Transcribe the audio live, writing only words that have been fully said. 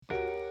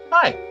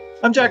Hi,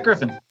 I'm Jack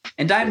Griffin.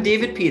 And I'm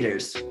David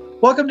Peters.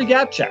 Welcome to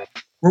Gap Chat,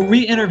 where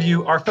we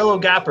interview our fellow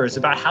Gappers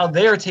about how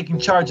they are taking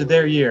charge of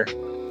their year.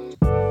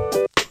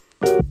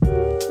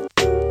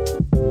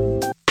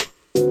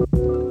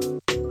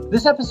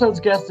 This episode's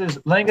guest is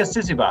Lenga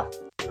Sisiba,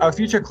 a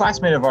future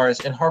classmate of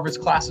ours in Harvard's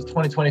class of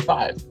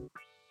 2025.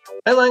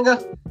 Hey,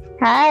 Lenga.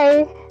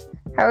 Hi,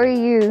 how are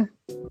you?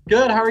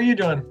 Good, how are you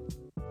doing?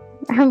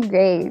 I'm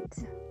great.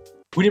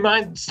 Would you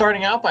mind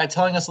starting out by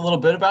telling us a little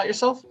bit about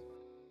yourself?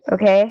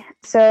 Okay,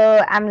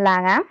 so I'm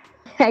Langa.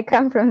 I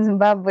come from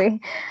Zimbabwe,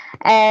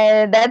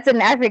 and that's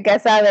in Africa,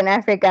 Southern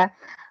Africa.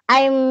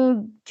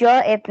 I'm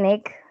dual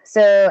ethnic,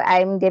 so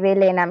I'm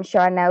Ndebele and I'm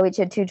Shona, which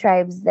are two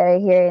tribes that are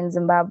here in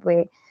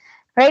Zimbabwe.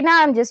 Right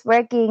now, I'm just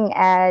working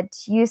at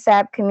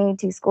USAP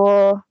Community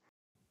School.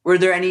 Were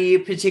there any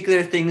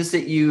particular things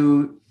that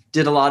you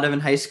did a lot of in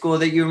high school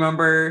that you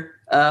remember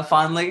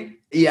fondly?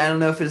 Yeah, I don't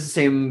know if it's the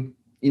same,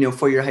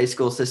 for your high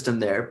school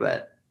system there,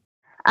 but...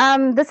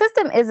 The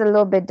system is a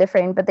little bit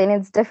different, but then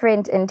it's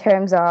different in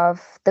terms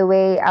of the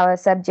way our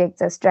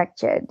subjects are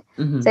structured.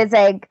 Mm-hmm. So it's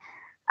like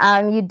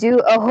you do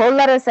a whole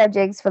lot of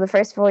subjects for the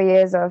first 4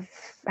 years of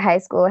high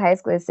school. High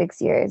school is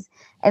 6 years.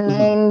 And mm-hmm.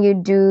 then you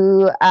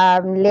do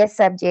less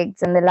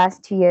subjects in the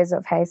last 2 years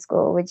of high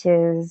school, which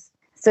is,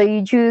 so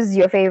you choose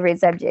your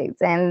favorite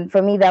subjects. And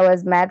for me, that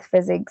was math,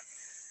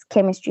 physics,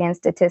 chemistry, and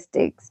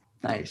statistics.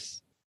 Nice.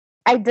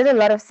 I did a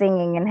lot of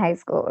singing in high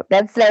school.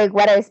 That's like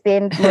what I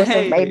spent most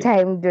of my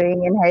time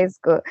doing in high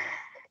school.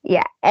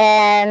 Yeah.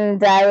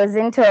 And I was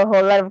into a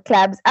whole lot of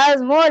clubs. I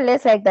was more or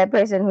less like that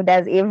person who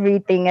does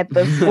everything at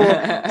the school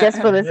just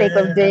for the sake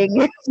of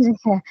doing it.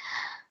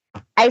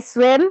 I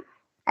swim.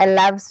 I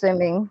love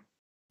swimming.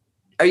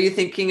 Are you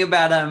thinking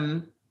about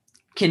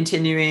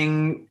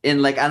continuing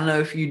in, like, I don't know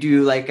if you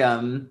do like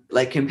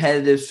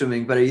competitive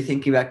swimming, but are you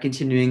thinking about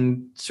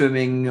continuing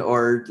swimming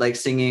or like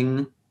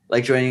singing?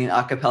 Like joining an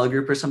a cappella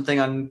group or something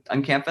on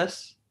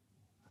campus?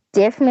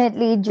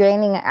 Definitely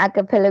joining an a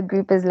cappella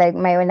group is like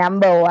my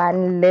number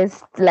one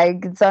list.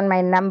 Like it's on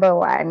my number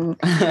one.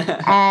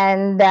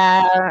 And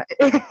well,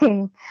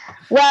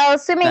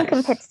 swimming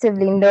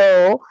competitively,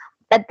 no.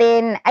 But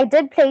then I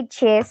did play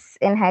chess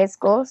in high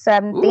school. So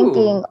I'm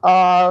thinking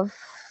of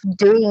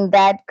doing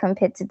that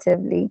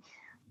competitively.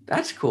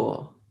 That's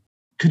cool.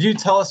 Could you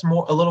tell us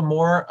a little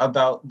more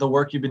about the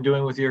work you've been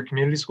doing with your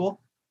community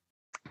school?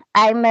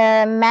 I'm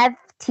a math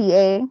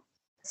TA,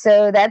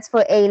 so that's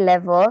for A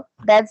level.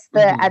 That's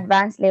the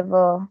advanced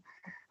level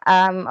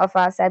of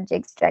our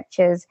subject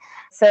structures.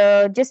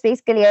 So just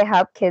basically I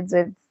help kids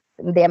with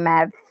their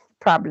math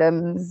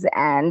problems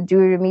and do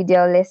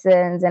remedial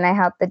lessons, and I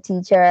help the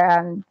teacher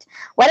and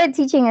what a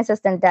teaching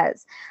assistant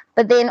does.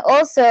 But then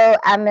also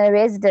I'm a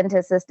resident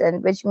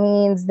assistant, which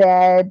means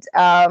that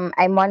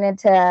I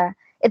monitor,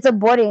 it's a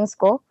boarding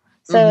school.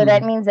 So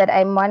that means that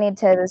I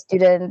monitor the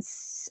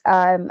students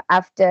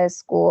after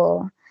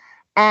school.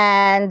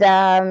 And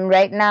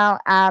right now,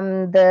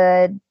 I'm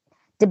the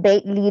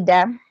debate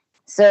leader.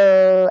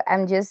 So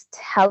I'm just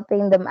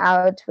helping them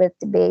out with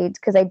debate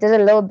because I did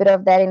a little bit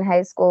of that in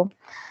high school.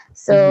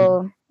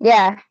 So,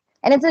 yeah.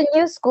 And it's a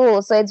new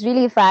school, so it's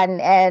really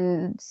fun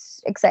and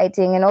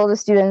exciting. And all the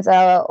students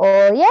are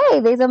all,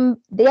 yay,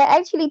 they're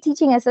actually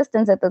teaching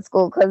assistants at the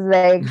school because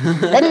like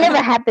that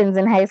never happens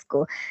in high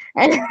school.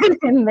 And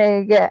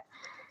yeah.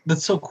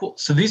 That's so cool.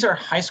 So these are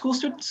high school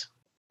students?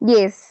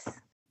 Yes.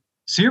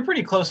 So you're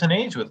pretty close in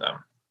age with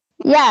them.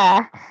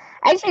 Yeah.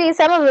 Actually,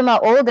 some of them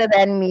are older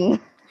than me.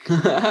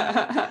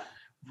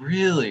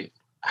 Really?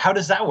 How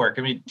does that work?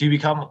 I mean, do you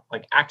become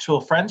like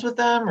actual friends with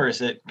them, or is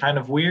it kind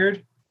of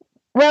weird?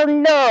 Well,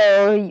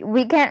 no,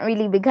 we can't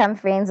really become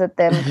friends with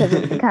them because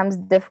it becomes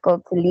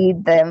difficult to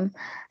lead them.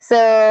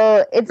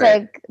 So it's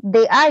like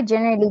they are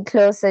generally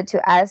closer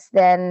to us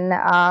than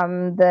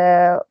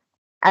the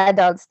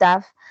adult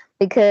staff.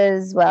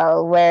 Because,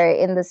 well, we're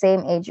in the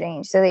same age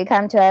range. So they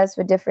come to us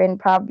with different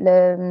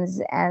problems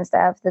and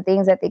stuff, the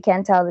things that they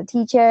can't tell the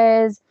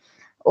teachers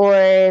or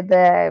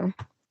the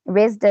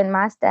resident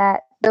master.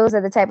 Those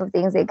are the type of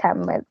things they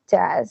come with to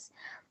us.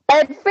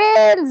 But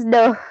friends,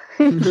 no.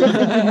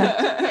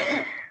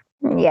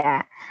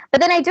 Yeah. But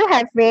then I do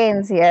have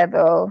friends here,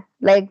 though,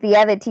 like the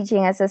other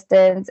teaching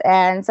assistants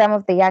and some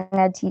of the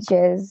younger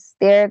teachers.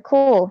 They're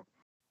cool.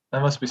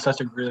 That must be such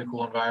a really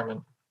cool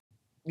environment.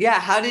 Yeah.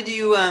 How did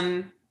you...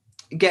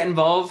 get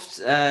involved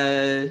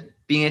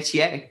being a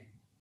TA?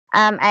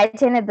 I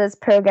attended this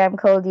program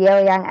called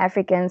Yale Young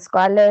African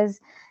Scholars.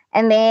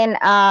 And then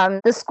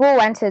the school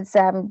wanted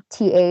some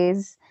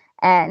TAs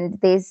and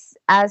they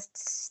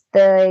asked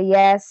the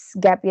YES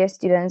gap year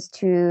students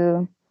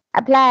to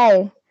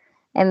apply.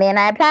 And then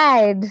I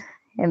applied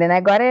and then I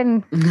got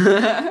in.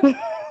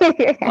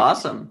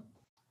 Awesome.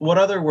 What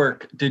other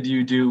work did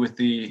you do with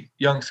the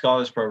Young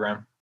Scholars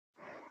program?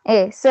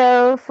 Okay,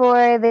 so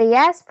for the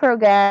YES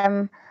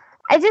program,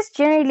 I just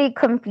generally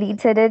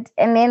completed it,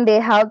 and then they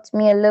helped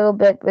me a little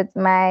bit with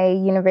my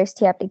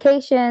university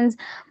applications.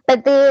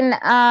 But then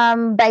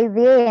by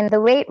then,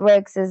 the way it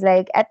works is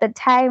like at the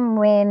time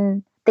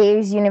when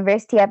there's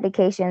university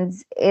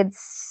applications,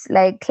 it's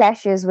like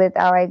clashes with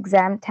our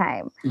exam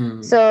time.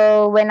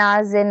 So when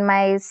I was in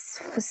my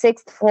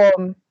sixth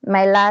form,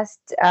 my last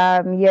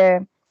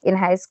year in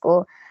high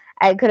school,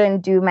 I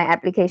couldn't do my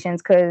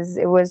applications because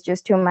it was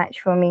just too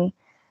much for me.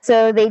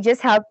 So they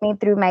just helped me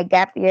through my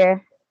gap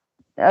year,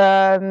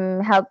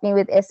 helped me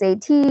with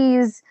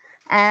SATs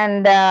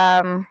and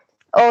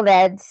all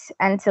that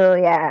until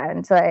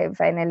I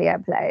finally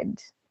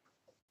applied.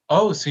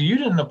 Oh, so you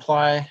didn't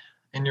apply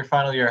in your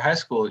final year of high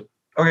school.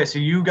 Okay, so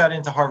you got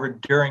into Harvard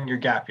during your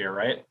gap year,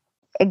 right?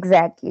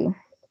 Exactly.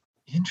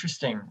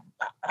 Interesting.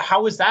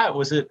 How was that?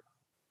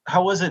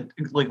 How was it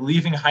like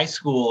leaving high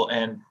school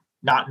and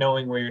not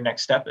knowing where your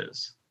next step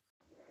is?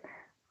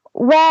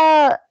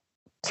 Well,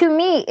 to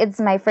me, it's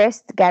my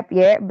first gap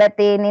year, but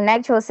then in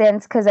actual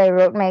sense, because I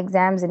wrote my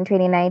exams in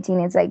 2019,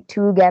 it's like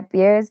 2 gap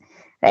years,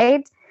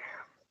 right?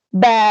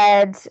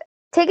 But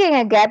taking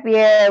a gap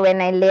year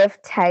when I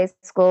left high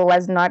school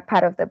was not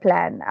part of the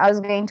plan. I was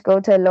going to go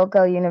to a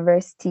local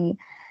university.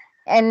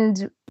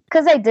 And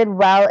because I did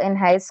well in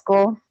high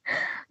school,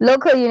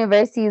 local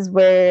universities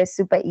were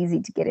super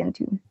easy to get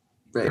into.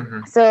 Right.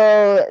 Mhm.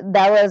 So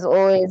that was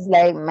always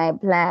like my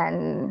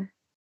plan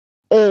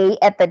A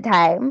at the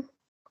time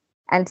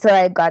until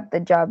I got the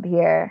job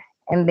here.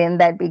 And then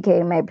that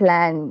became my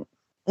plan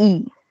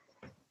E.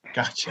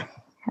 Gotcha.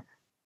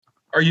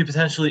 Are you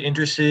potentially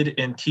interested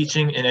in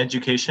teaching in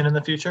education in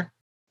the future?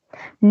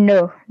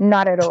 No,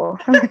 not at all.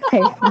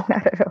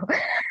 Not at all.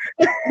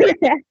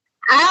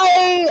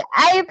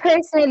 I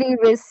personally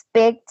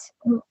respect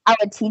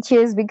our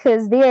teachers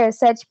because they are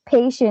such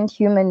patient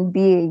human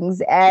beings,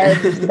 and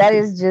that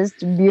is just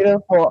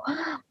beautiful.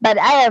 But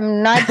I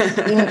am not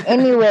in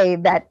any way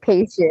that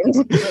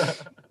patient.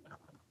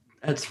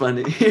 That's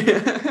funny.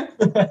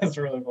 That's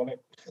really funny.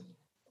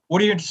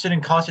 What are you interested in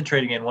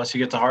concentrating in once you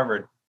get to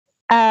Harvard?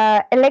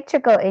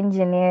 Electrical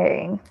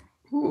engineering.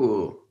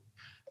 Ooh.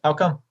 How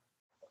come?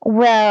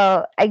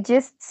 Well,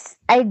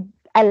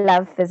 I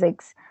love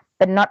physics,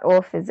 but not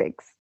all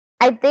physics.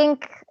 I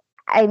think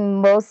I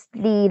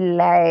mostly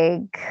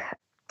like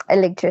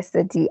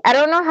electricity. I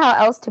don't know how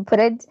else to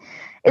put it.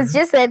 It's Mhm.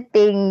 just that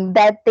thing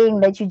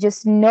that you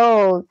just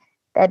know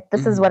that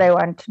this is what I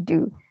want to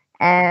do.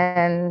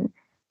 And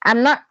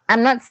I'm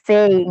not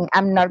saying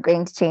I'm not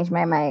going to change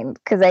my mind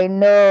because I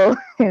know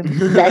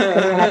that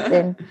could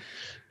happen.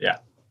 Yeah.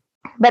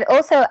 But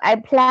also I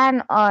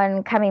plan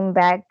on coming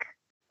back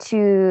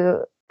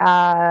to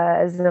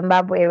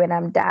Zimbabwe when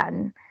I'm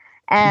done.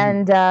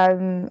 And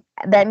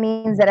that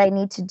means that I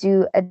need to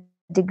do a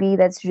degree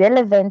that's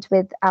relevant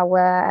with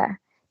our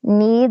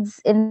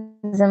needs in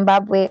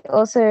Zimbabwe,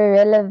 also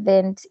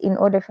relevant in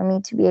order for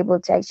me to be able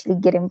to actually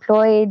get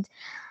employed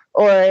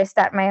or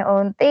start my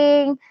own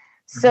thing.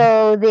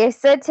 So there's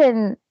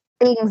certain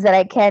things that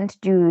I can't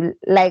do,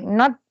 like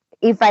not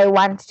if I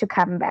want to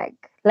come back.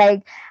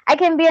 Like I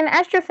can be an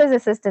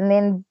astrophysicist and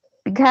then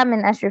become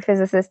an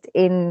astrophysicist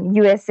in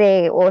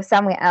USA or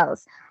somewhere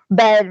else.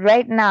 But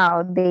right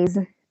now there's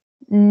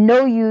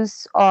no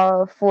use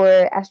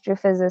for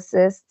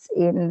astrophysicists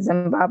in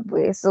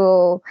Zimbabwe.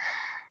 So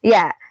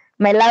yeah,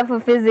 my love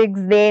for physics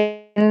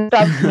then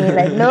stops me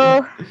like,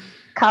 no,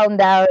 calm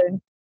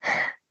down.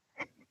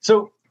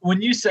 So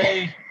when you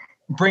say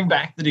bring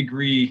back the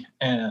degree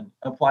and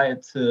apply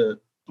it to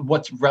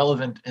what's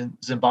relevant in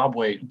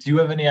Zimbabwe, do you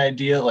have any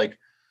idea like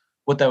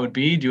what that would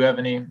be? Do you have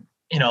any,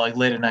 like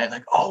late at night,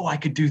 like, oh, I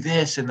could do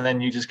this, and then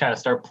you just kind of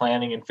start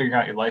planning and figuring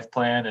out your life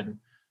plan and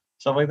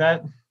stuff like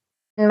that?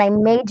 My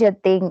major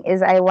thing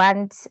is I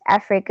want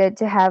Africa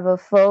to have a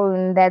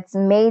phone that's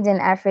made in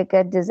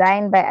Africa,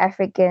 designed by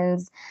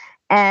Africans,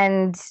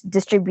 and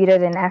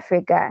distributed in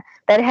Africa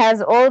that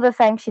has all the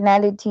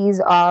functionalities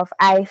of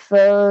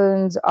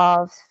iPhones,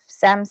 of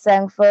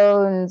Samsung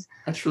phones.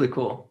 That's really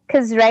cool.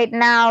 Because right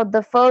now,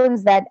 the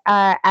phones that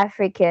are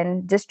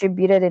African,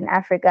 distributed in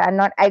Africa, are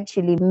not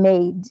actually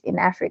made in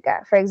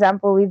Africa. For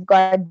example, we've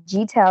got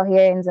GTEL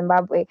here in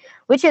Zimbabwe,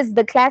 which is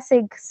the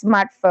classic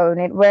smartphone.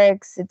 It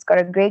works, it's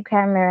got a great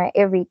camera,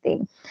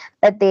 everything.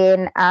 But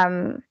then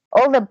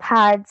all the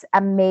parts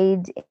are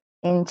made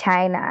in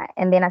China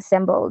and then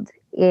assembled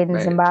in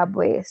Right.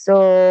 Zimbabwe.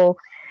 So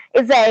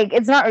it's like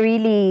it's not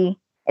really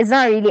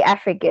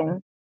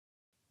African.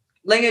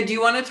 Lenga, do you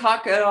want to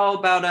talk at all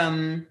about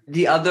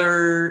the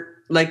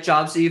other like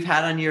jobs that you've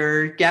had on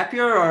your gap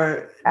year,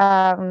 or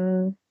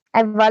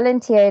I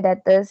volunteered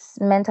at this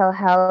mental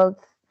health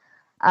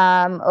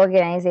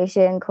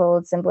organization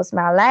called Simple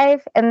Smile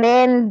Life, and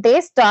then they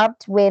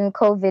stopped when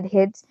COVID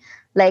hit.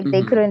 Like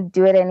they couldn't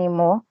do it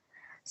anymore.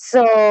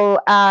 So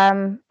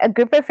a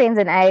group of friends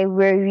and I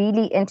were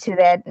really into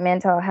that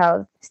mental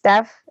health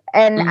stuff,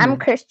 and I'm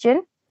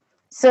Christian.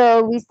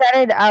 So we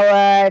started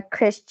our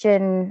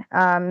Christian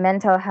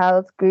mental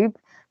health group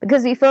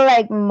because we feel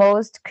like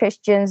most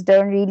Christians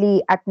don't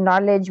really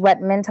acknowledge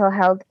what mental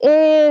health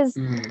is,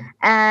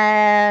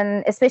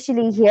 and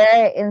especially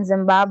here in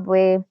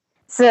Zimbabwe.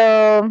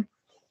 So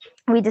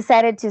we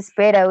decided to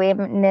spread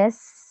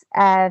awareness,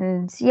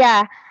 and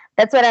yeah,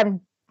 that's what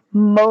I'm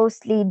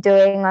mostly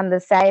doing on the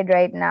side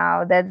right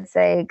now. That's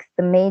like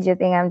the major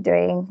thing I'm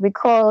doing. We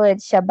call it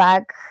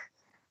Shabak,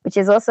 which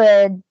is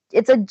also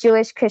it's a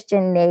Jewish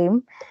Christian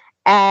name,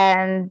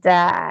 and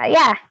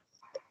yeah,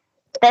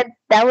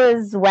 that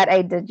was what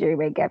I did during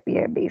my gap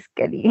year,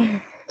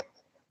 basically.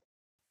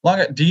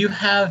 Langa, do you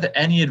have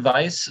any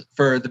advice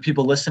for the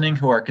people listening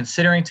who are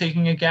considering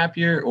taking a gap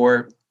year,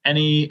 or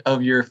any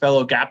of your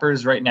fellow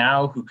gappers right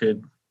now who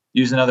could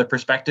use another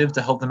perspective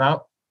to help them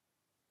out?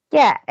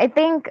 Yeah, I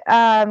think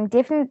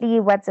definitely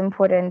what's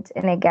important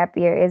in a gap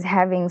year is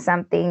having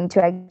something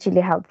to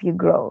actually help you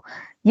grow.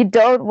 You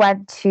don't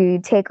want to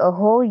take a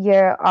whole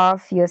year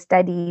off your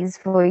studies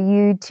for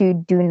you to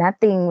do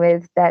nothing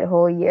with that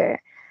whole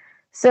year.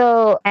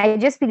 So I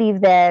just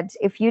believe that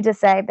if you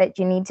decide that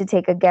you need to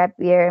take a gap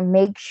year,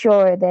 make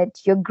sure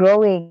that you're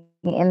growing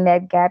in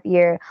that gap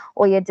year,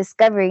 or you're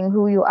discovering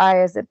who you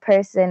are as a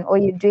person, or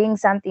you're doing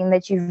something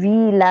that you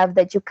really love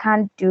that you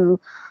can't do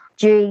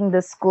during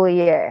the school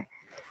year.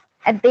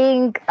 I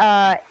think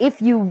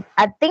if you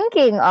are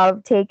thinking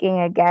of taking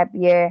a gap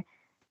year,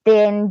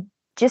 then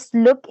just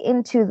look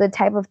into the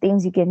type of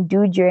things you can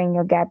do during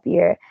your gap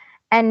year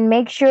and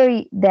make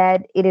sure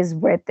that it is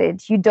worth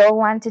it. You don't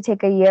want to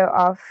take a year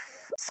off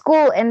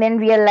school and then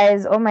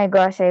realize, oh my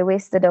gosh, I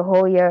wasted a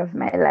whole year of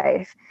my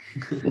life.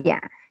 Yeah.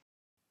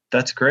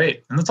 That's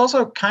great. And that's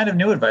also kind of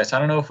new advice. I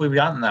don't know if we've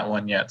gotten that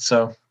one yet.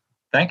 So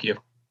thank you.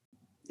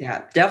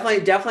 Yeah,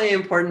 definitely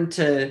important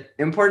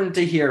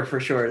to hear for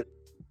sure.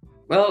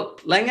 Well,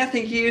 Langa,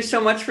 thank you so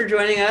much for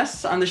joining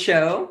us on the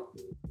show.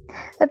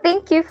 Well,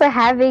 thank you for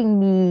having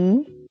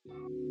me.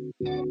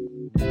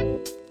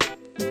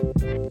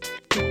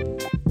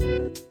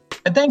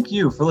 And thank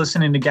you for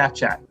listening to Gap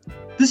Chat.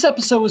 This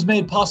episode was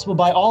made possible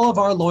by all of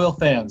our loyal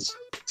fans.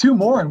 2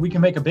 more and we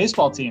can make a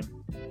baseball team.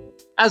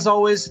 As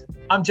always,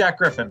 I'm Jack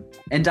Griffin.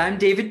 And I'm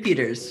David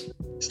Peters.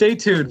 Stay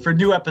tuned for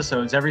new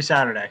episodes every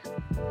Saturday.